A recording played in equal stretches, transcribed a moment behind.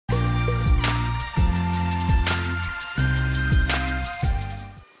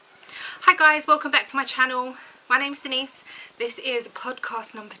guys, welcome back to my channel. My name's Denise. This is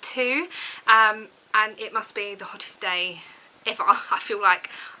podcast number 2 and it must be the hottest day ever. I feel like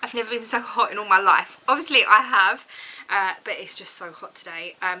I've never been so hot in all my life. Obviously I have, but it's just so hot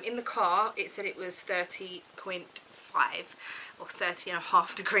today. In the car it said it was 30.5 or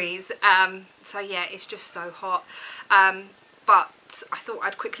 30.5 degrees. So yeah, it's just so hot. But I thought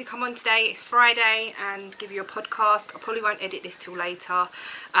I'd quickly come on today. It's Friday and give you a podcast. I probably won't edit this till later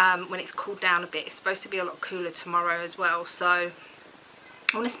when it's cooled down a bit. It's supposed to be a lot cooler tomorrow as well, so I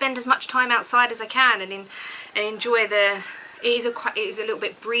want to spend as much time outside as I can and enjoy the. It is a little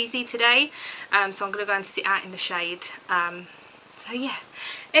bit breezy today, so I'm going to go and sit out in the shade. So yeah.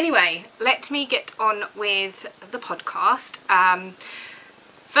 Anyway, let me get on with the podcast.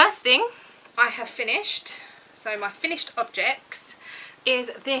 First thing I have finished. So my finished objects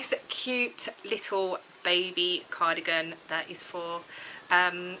is this cute little baby cardigan that is for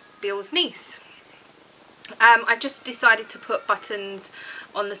Bill's niece. I've just decided to put buttons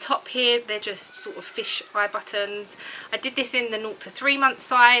on the top here. They're just sort of fish eye buttons. I did this in the 0 to 3 month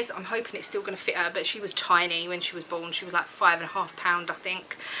size. I'm hoping it's still going to fit her, but she was tiny when she was born. She was like 5.5 pounds, I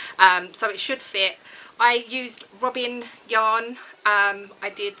think. So it should fit. I used robin yarn.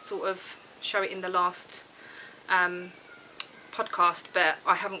 I did sort of show it in the last podcast, but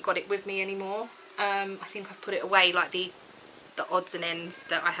I haven't got it with me anymore. I think I've put it away, like the odds and ends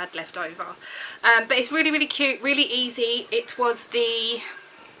that I had left over. But it's really cute, really easy. It was the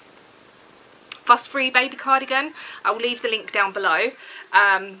fuss-free baby cardigan. I will leave the link down below.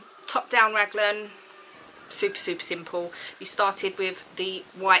 Top down raglan, super simple. You started with the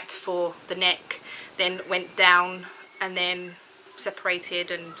white for the neck, then went down and then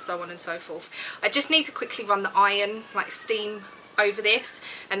separated and so on and so forth. I just need to quickly run the iron, like steam, over this,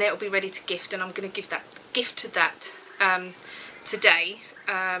 and then it'll be ready to gift, and I'm going to gift that today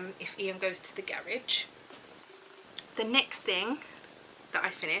if Ian goes to the garage. The next thing that I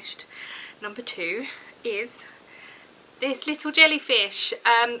finished, number 2, is this little jellyfish.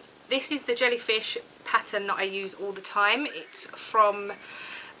 This is the jellyfish pattern that I use all the time. It's from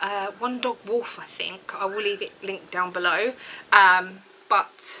One Dog Wolf, I think. I will leave it linked down below.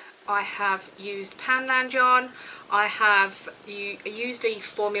 But I have used Panland yarn. I have used a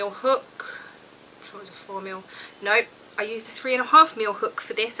 4mm hook. I'm sure it was a 4mm. Nope. I used a 3.5mm hook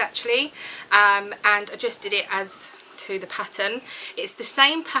for this actually, and adjusted it as to the pattern. It's the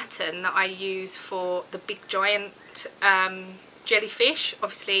same pattern that I use for the big giant jellyfish.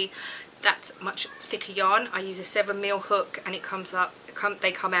 Obviously that's much thicker yarn. I use a 7mm hook and it comes up.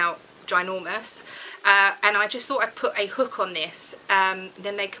 They come out ginormous, and I just thought I'd put a hook on this.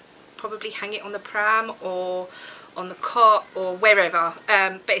 Then they could probably hang it on the pram or on the cot or wherever,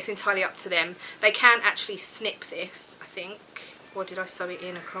 but it's entirely up to them. They can actually snip this, I think. Or did I sew it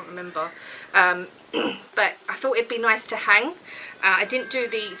in? I can't remember. But I thought it'd be nice to hang. I didn't do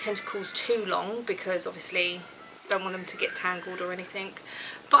the tentacles too long because obviously don't want them to get tangled or anything.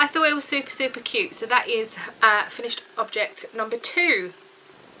 But I thought it was super cute. So that is finished object number 2.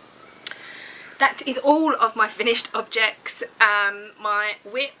 That is all of my finished objects. My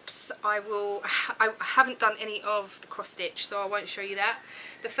whips, I haven't done any of the cross stitch, so I won't show you that.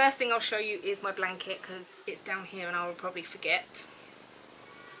 The first thing I'll show you is my blanket because it's down here and I will probably forget.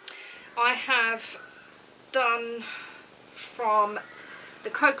 I have done from the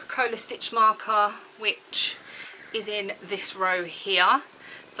Coca-Cola stitch marker, which is in this row here.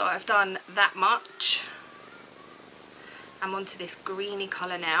 So I've done that much. I'm onto this greeny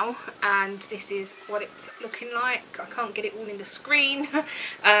colour now, and this is what it's looking like. I can't get it all in the screen,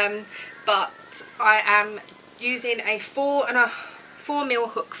 but I am using a 4mm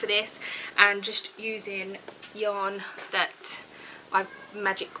hook for this, and just using yarn that I've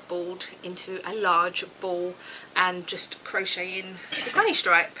magic balled into a large ball and just crocheting the granny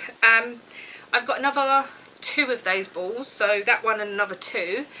stripe. I've got another 2 of those balls, so that one and another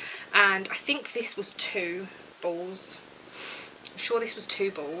 2, and I think this was 2 balls. I'm sure this was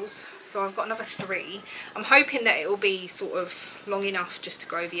 2 balls, so I've got another 3. I'm hoping that it will be sort of long enough just to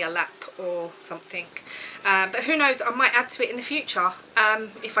go over your lap or something, but who knows, I might add to it in the future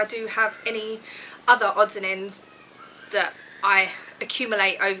if I do have any other odds and ends that I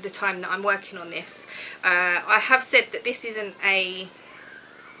accumulate over the time that I'm working on this. I have said that this isn't a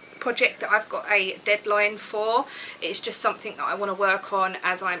project that I've got a deadline for. It's just something that I want to work on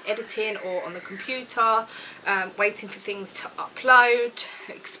as I'm editing or on the computer, waiting for things to upload,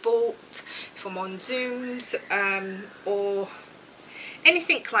 export, if I'm on Zooms, or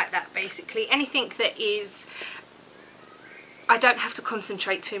anything like that basically. Anything that is, I don't have to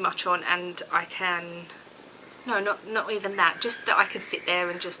concentrate too much on and I can no, not even that, just that I can sit there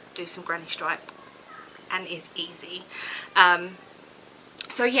and just do some granny stripe, and it's easy.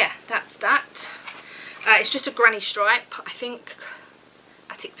 So yeah, that's that. It's just a granny stripe. I think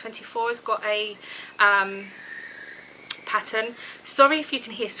Attic 24 has got a pattern. Sorry if you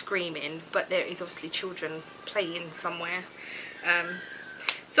can hear screaming, but there is obviously children playing somewhere.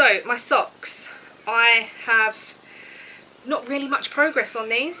 So my socks, I have not really much progress on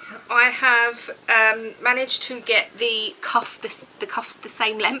these. I have managed to get the cuffs the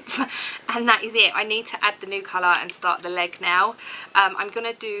same length, and that is it. I need to add the new colour and start the leg now. I'm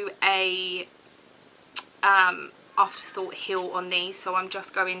gonna do a afterthought heel on these, so I'm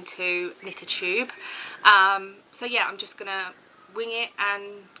just going to knit a tube. So yeah, I'm just gonna wing it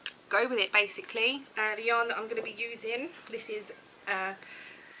and go with it basically. The yarn that I'm going to be using, this is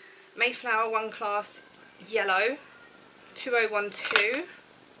Mayflower One Class Yellow 2012,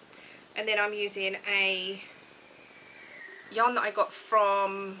 and then I'm using a yarn that I got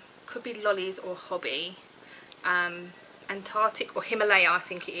from, could be Lollies or Hobby, Antarctic or Himalaya, I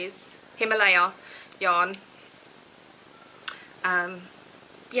think it is, Himalaya yarn.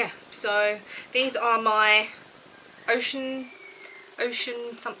 Yeah, so these are my ocean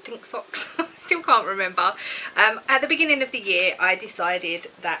something socks. Still can't remember. At the beginning of the year I decided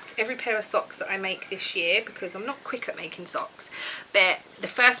that every pair of socks that I make this year, because I'm not quick at making socks, but the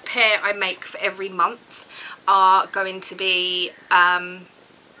first pair I make for every month are going to be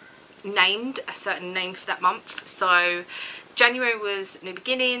named a certain name for that month. So January was New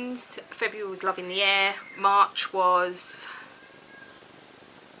Beginnings, February was Love in the Air, March was,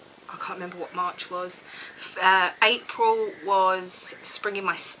 I can't remember what March was, April was Spring in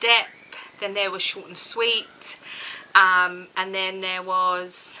My Step, then there was Short and Sweet, and then there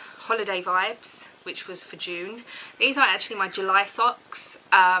was Holiday Vibes, which was for June. These are actually my July socks,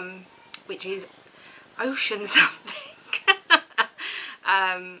 which is Ocean something.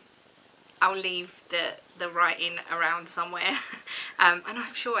 I'll leave the writing around somewhere. And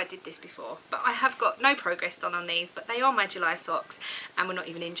I'm sure I did this before, but I have got no progress done on these, but they are my July socks, and we're not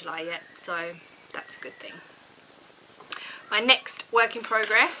even in July yet, so that's a good thing. My next work in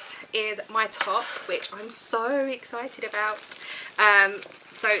progress is my top, which I'm so excited about.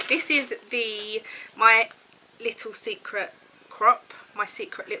 So this is my little secret crop, my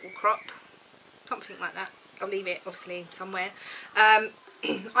secret little crop, something like that. I'll leave it obviously somewhere.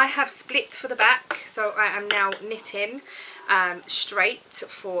 I have split for the back, so I am now knitting straight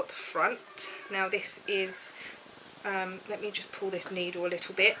for the front. Now this is, let me just pull this needle a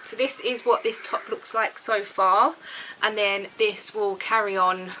little bit. So this is what this top looks like so far, and then this will carry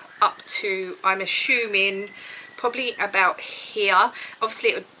on up to, I'm assuming, probably about here.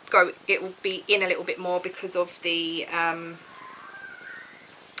 Obviously it will be in a little bit more because of the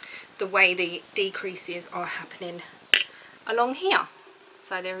way the decreases are happening along here.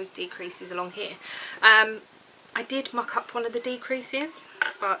 So there is decreases along here. I did muck up one of the decreases,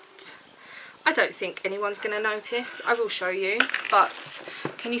 but I don't think anyone's going to notice. I will show you, but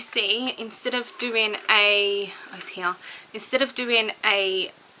can you see, instead of doing a, oh, it's here, instead of doing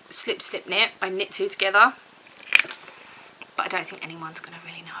a slip knit, I knit two together, but I don't think anyone's going to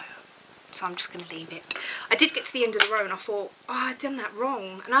really know, so I'm just going to leave it. I did get to the end of the row and I thought, oh, I'd done that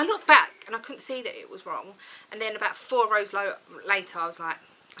wrong, and I looked back and I couldn't see that it was wrong, and then about 4 rows later I was like,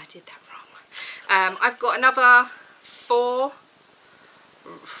 I did that wrong. I've got another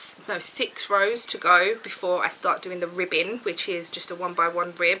 6 rows to go before I start doing the ribbing, which is just a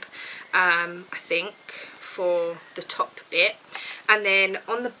 1x1 rib, I think, for the top bit. And then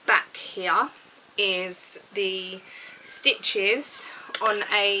on the back here is the stitches on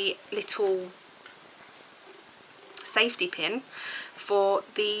a little safety pin for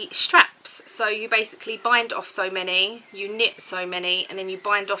the straps. So you basically bind off so many, you knit so many, and then you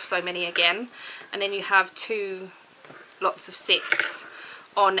bind off so many again, and then you have 2 lots of 6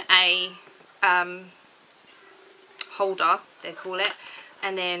 on a holder, they call it,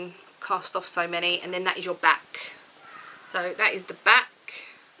 and then cast off so many, and then that is your back. So that is the back,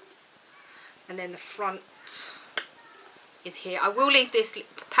 and then the front is here. I will leave this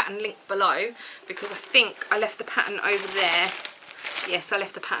pattern link below because I think I left the pattern over there. Yes, I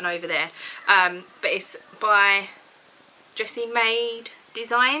left the pattern over there, but it's by Jessie Made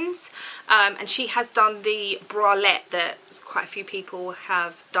Designs, and she has done the bralette that quite a few people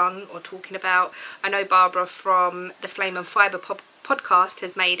have done or talking about. I know Barbara from the Flame and Fibre podcast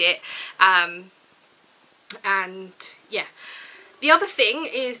has made it, and yeah. The other thing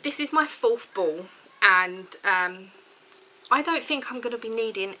is, this is my 4th ball, and I don't think I'm going to be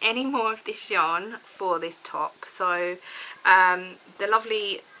needing any more of this yarn for this top. So the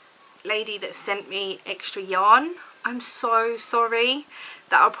lovely lady that sent me extra yarn. I'm so sorry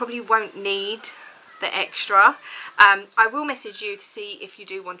that I probably won't need the extra. I will message you to see if you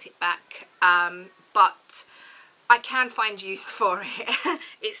do want it back, but I can find use for it.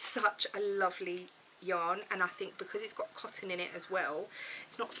 It's such a lovely yarn, and I think because it's got cotton in it as well,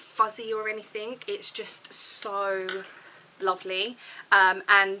 it's not fuzzy or anything, it's just so lovely.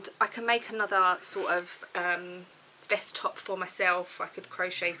 And I can make another sort of vest top for myself. I could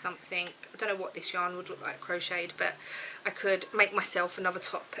crochet something. I don't know what this yarn would look like crocheted, but I could make myself another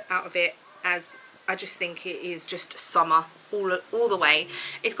top out of it, as I just think it is just summer all the way.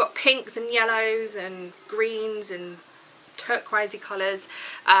 It's got pinks and yellows and greens and turquoisey colours,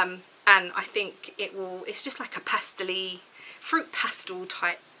 and I think it's just like a pastel-y, fruit pastel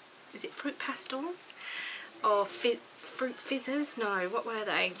type. Is it fruit pastels or fruit fizzers? No, what were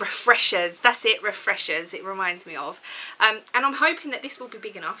they? Refreshers. That's it, refreshers. It reminds me of. And I'm hoping that this will be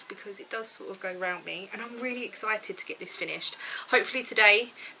big enough, because it does sort of go round me, and I'm really excited to get this finished. Hopefully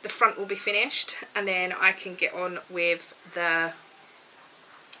today the front will be finished, and then I can get on with the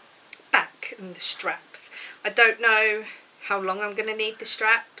back and the straps. I don't know how long I'm going to need the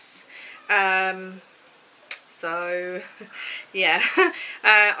straps. So yeah.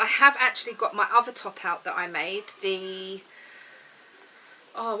 I have actually got my other top out that I made, the,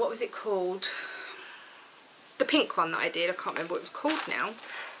 oh, what was it called, the pink one that I did. I can't remember what it was called now.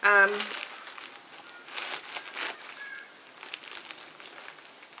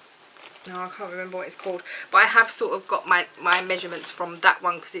 No, I can't remember what it's called, but I have sort of got my measurements from that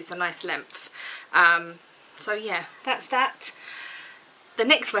one, because it's a nice length. So yeah, that's that. The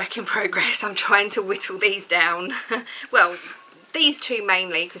next work in progress, I'm trying to whittle these down. Well, these two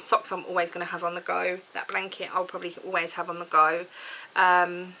mainly, because socks I'm always going to have on the go. That blanket I'll probably always have on the go.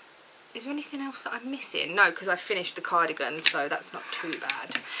 Is there anything else that I'm missing? No, because I finished the cardigan, so that's not too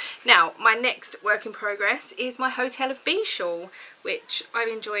bad. Now, my next work in progress is my Hotel of Bee shawl, which I'm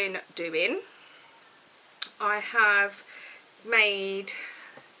enjoying doing. I have made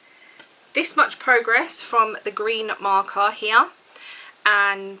this much progress from the green marker here,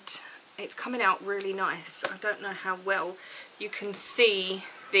 and it's coming out really nice. I don't know how well you can see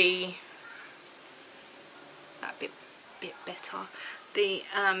that bit better, the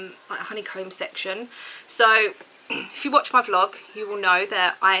like honeycomb section. So if you watch my vlog, you will know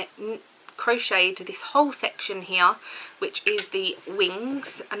that I crocheted this whole section here, which is the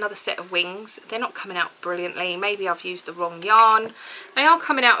wings, another set of wings. They're not coming out brilliantly. Maybe I've used the wrong yarn. They are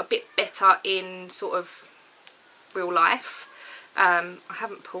coming out a bit better in sort of real life. I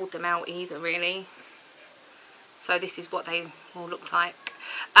haven't pulled them out either really, so this is what they will look like.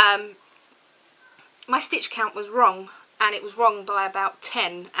 My stitch count was wrong, and it was wrong by about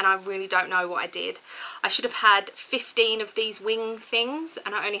 10, and I really don't know what I did. I should have had 15 of these wing things,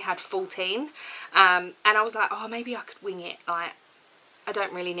 and I only had 14. And I was like, oh, maybe I could wing it, like I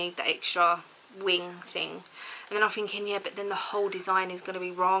don't really need the extra wing thing. And then I'm thinking, yeah, but then the whole design is going to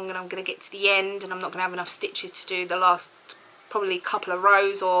be wrong, and I'm going to get to the end and I'm not going to have enough stitches to do the last probably couple of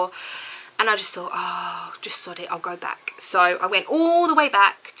rows, and I just thought, oh, just sod it, I'll go back. So I went all the way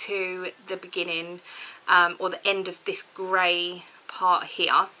back to the beginning, or the end of this grey part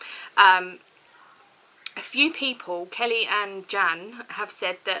here. A few people, Kelly and Jan, have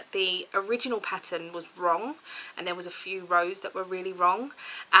said that the original pattern was wrong, and there was a few rows that were really wrong,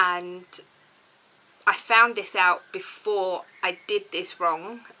 and I found this out before I did this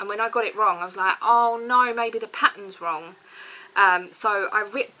wrong, and when I got it wrong I was like, oh no, maybe the pattern's wrong. So I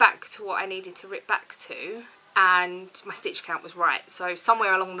ripped back to what I needed to rip back to, and my stitch count was right. So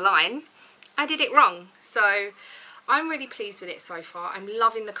somewhere along the line I did it wrong. So I'm really pleased with it so far. I'm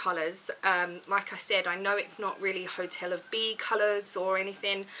loving the colours. Like I said, I know it's not really Hotel of Bee colours or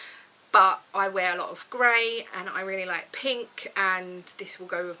anything, but I wear a lot of grey and I really like pink, and this will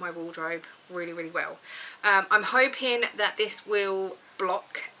go with my wardrobe really, really well. I'm hoping that this will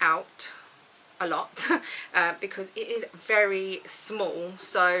block out a lot because it is very small,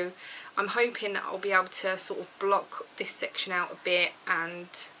 so I'm hoping that I'll be able to sort of block this section out a bit, and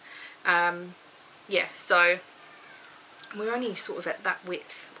yeah, so we're only sort of at that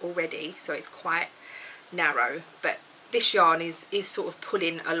width already, so it's quite narrow, but this yarn is sort of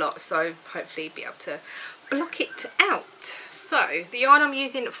pulling a lot, so hopefully be able to block it out. So the yarn I'm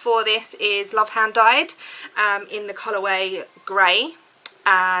using for this is Love Hand Dyed in the colourway grey,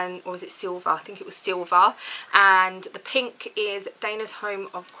 and or was it silver? I think it was silver, and the pink is Dana's Home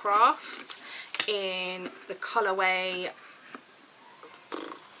of Crafts in the colourway,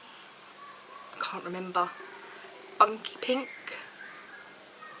 I can't remember, funky pink,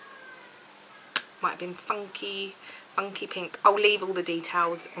 might have been funky funky pink. I'll leave all the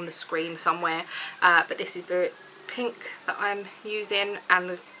details on the screen somewhere, but this is the pink that I'm using,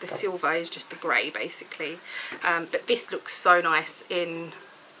 and the silver is just the grey basically. But this looks so nice in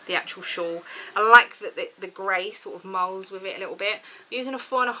the actual shawl. I like that the grey sort of mulls with it a little bit. I'm using a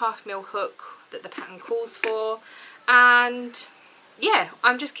 4.5mm hook that the pattern calls for, and yeah,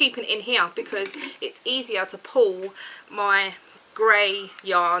 I'm just keeping it in here because it's easier to pull my grey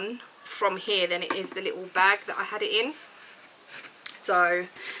yarn from here than it is the little bag that I had it in. So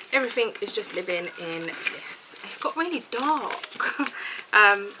everything is just living in this. It's got really dark.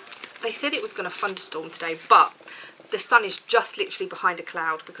 They said it was going to thunderstorm today, but the sun is just literally behind a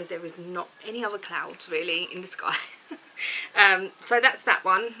cloud because there is not any other clouds really in the sky. So that's that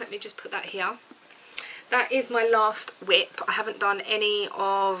one. Let me just put that here. That is my last whip. I haven't done any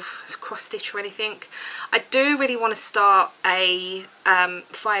of cross stitch or anything. I do really want to start a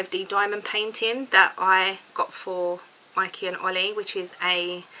 5D diamond painting that I got for Mikey and Ollie, which is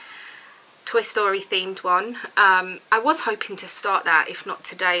a Toy Story themed one. I was hoping to start that, if not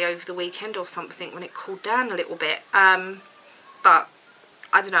today, over the weekend or something when it cooled down a little bit. But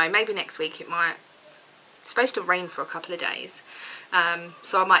I don't know, maybe next week it might. It's supposed to rain for a couple of days.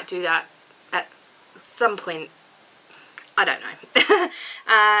 So I might do that at some point. I don't know.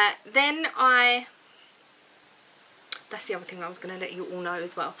 Then that's the other thing I was going to let you all know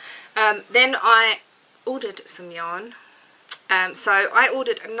as well. Then I ordered some yarn. So I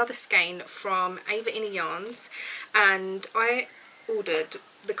ordered another skein from Avaini Yarns, and I ordered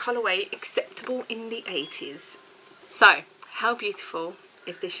the colourway Acceptable in the 80s. So how beautiful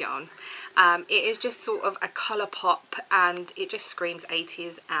is this yarn? It is just sort of a colour pop, and it just screams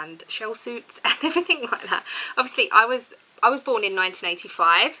 80s and shell suits and everything like that. Obviously I was born in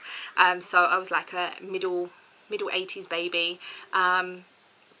 1985, so I was like a middle 80s baby.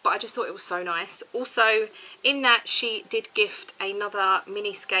 But I just thought it was so nice. Also, in that she did gift another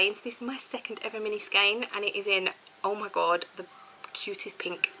mini skein. So this is my second ever mini skein, and it is in, oh my god, the cutest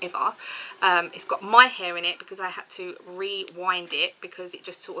pink ever. It's got my hair in it because I had to rewind it because it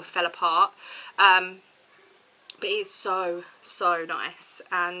just sort of fell apart. But it is so nice,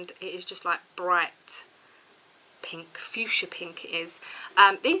 and it is just like bright pink, fuchsia pink it is.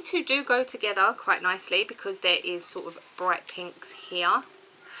 These two do go together quite nicely because there is sort of bright pinks here.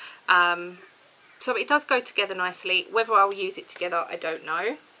 So it does go together nicely. Whether I'll use it together, I don't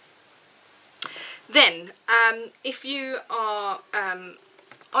know. Then, if you are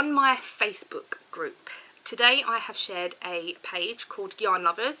on my Facebook group, today I have shared a page called Yarn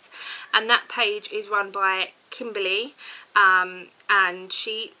Lovers, and that page is run by Kimberly, and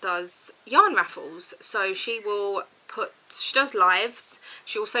she does yarn raffles. So she does lives.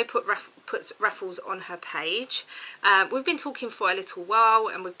 She also puts raffles on her page. We've been talking for a little while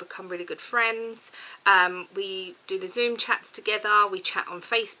and we've become really good friends. We do the Zoom chats together, we chat on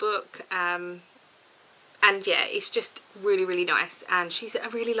Facebook, and yeah, it's just really nice, and she's a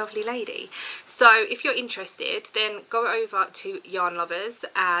really lovely lady. So if you're interested, then go over to Yarn Lovers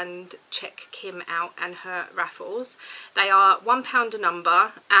and check Kim out and her raffles. They are £1 a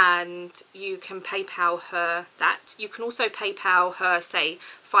number, and you can PayPal her that. You can also PayPal her, say,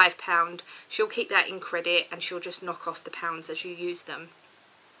 £5. She'll keep that in credit and she'll just knock off the pounds as you use them.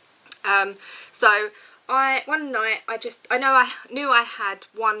 So one night I knew I had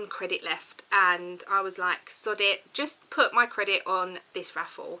one credit left, and I was like, sod it, just put my credit on this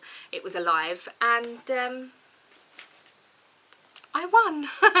raffle. It was a live, and I won.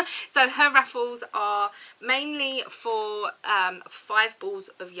 So her raffles are mainly for 5 balls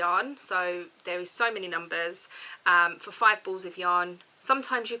of yarn, so there is so many numbers for 5 balls of yarn.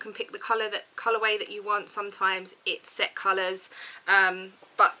 Sometimes you can pick the colourway that you want, sometimes it's set colours,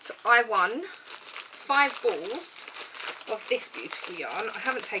 but I won 5 balls of this beautiful yarn. I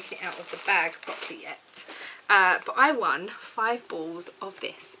haven't taken it out of the bag properly yet, but I won 5 balls of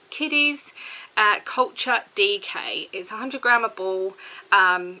this Kiddies Culture DK. It's 100g a ball.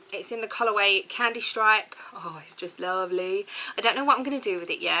 It's in the colourway Candy Stripe. Oh, it's just lovely. I don't know what I'm going to do with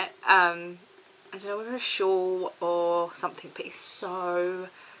it yet. I don't know whether a shawl or something, but it's so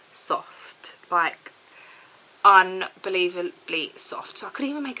soft, like unbelievably soft. So I could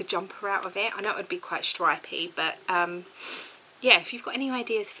even make a jumper out of it. I know it would be quite stripy, but yeah, if you've got any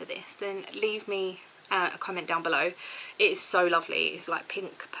ideas for this, then leave me a comment down below. It is so lovely. It's like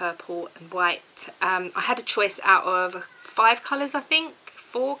pink, purple and white. I had a choice out of 5 colours, I think,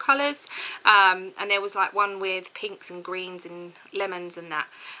 4 colours, and there was like one with pinks and greens and lemons and that,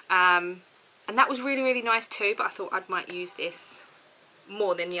 and that was really nice too, but I thought I might use this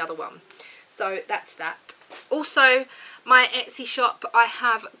more than the other one. So that's that. Also, my Etsy shop, I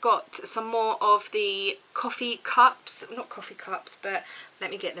have got some more of the coffee cups, not coffee cups, but let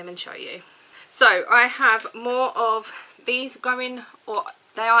me get them and show you. So I have more of these going, or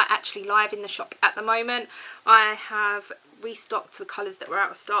they are actually live in the shop at the moment. I have restocked the colours that were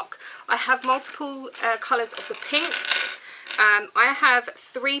out of stock. I have multiple colours of the pink. I have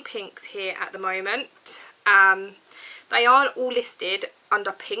 3 pinks here at the moment. They are all listed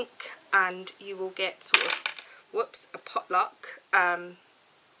under pink, and you will get sort of, whoops, a potluck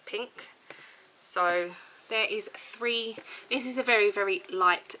pink. So there is 3. This is a very, very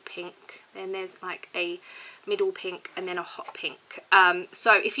light pink. Then there's like a middle pink and then a hot pink.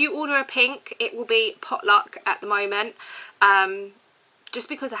 So if you order a pink, it will be potluck at the moment. Just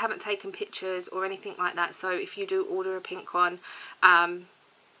because I haven't taken pictures or anything like that. So if you do order a pink one,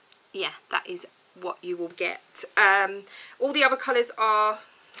 yeah, that is what you will get. All the other colours are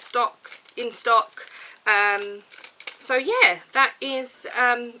in stock. So yeah, that is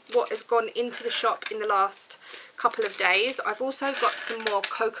what has gone into the shop in the last couple of days. I've also got some more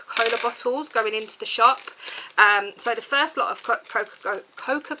Coca-Cola bottles going into the shop. So the first lot of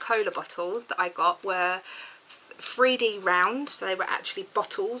Coca-Cola bottles that I got were 3D round, so they were actually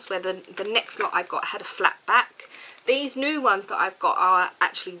bottles, where the next lot I got had a flat back. These new ones that I've got are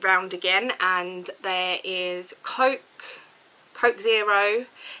actually round again, and there is Coke Zero,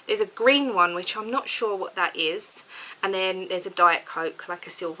 there's a green one which I'm not sure what that is, and then there's a Diet Coke, like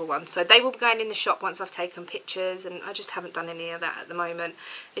a silver one. So they will be going in the shop once I've taken pictures, and I just haven't done any of that at the moment.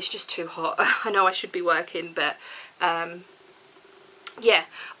 It's just too hot. I know I should be working, but yeah.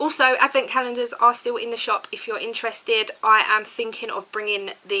 Also, advent calendars are still in the shop if you're interested. I am thinking of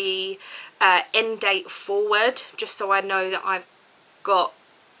bringing the end date forward, just so I know that I've got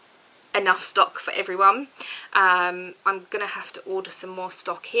enough stock for everyone. I'm gonna have to order some more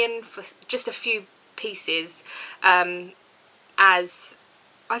stock in for just a few pieces, as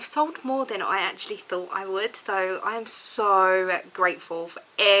I've sold more than I actually thought I would. So I am so grateful for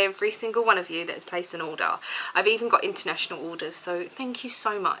every single one of you that has placed an order. I've even got international orders, so thank you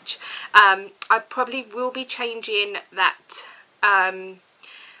so much. I probably will be changing that.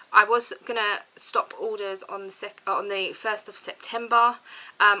 I was gonna stop orders on the 1st of September.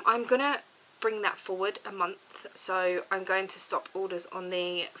 I'm gonna bring that forward a month, so I'm going to stop orders on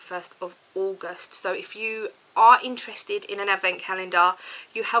the 1st of August. So if you are interested in an advent calendar,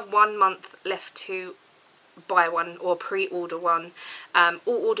 you have 1 month left to buy one or pre-order one. All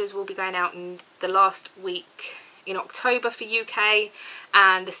orders will be going out in the last week in October for UK,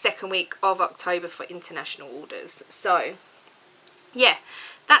 and the 2nd week of October for international orders. So yeah,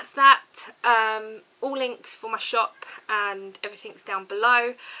 that's that. All links for my shop and everything's down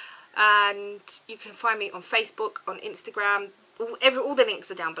below, and you can find me on Facebook, on Instagram. All the links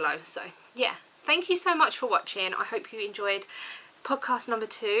are down below. So yeah, thank you so much for watching. I hope you enjoyed podcast number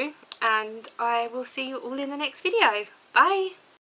 2, and I will see you all in the next video. Bye.